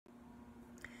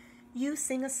You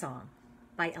Sing a Song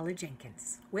by Ella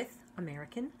Jenkins with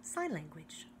American Sign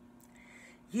Language.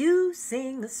 You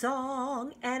sing a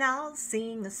song and I'll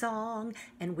sing a song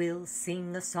and we'll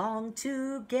sing a song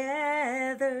together.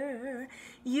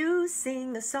 You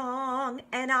sing a song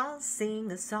and I'll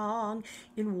sing a song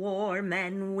in warm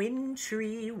and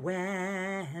wintry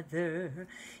weather.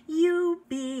 You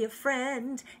be a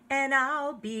friend and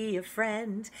I'll be a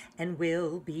friend and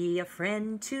we'll be a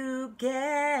friend together.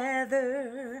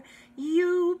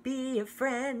 You be a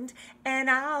friend and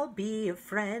I'll be a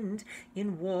friend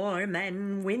in warm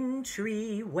and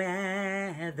wintry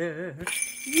weather.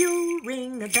 You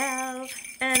ring a bell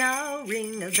and I'll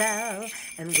ring a bell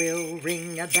and we'll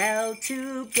ring a bell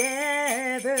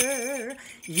together.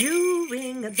 You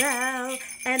ring a bell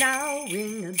and I'll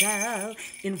ring a bell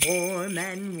in warm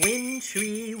and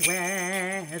wintry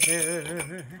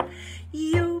weather.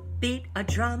 You beat a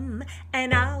drum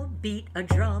and I'll beat a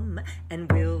drum and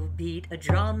we'll beat a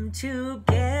drum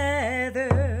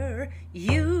together.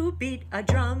 You beat a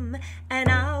drum and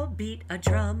I'll beat a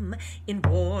drum in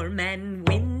warm and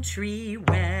wintry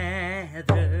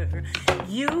weather.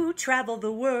 You travel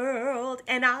the world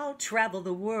and I'll travel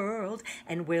the world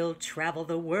and we'll travel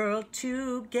the world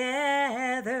together.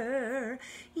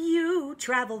 You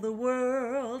travel the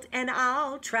world and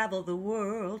I'll travel the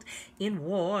world in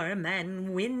warm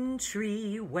and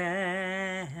wintry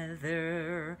weather.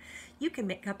 You can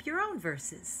make up your own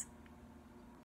verses.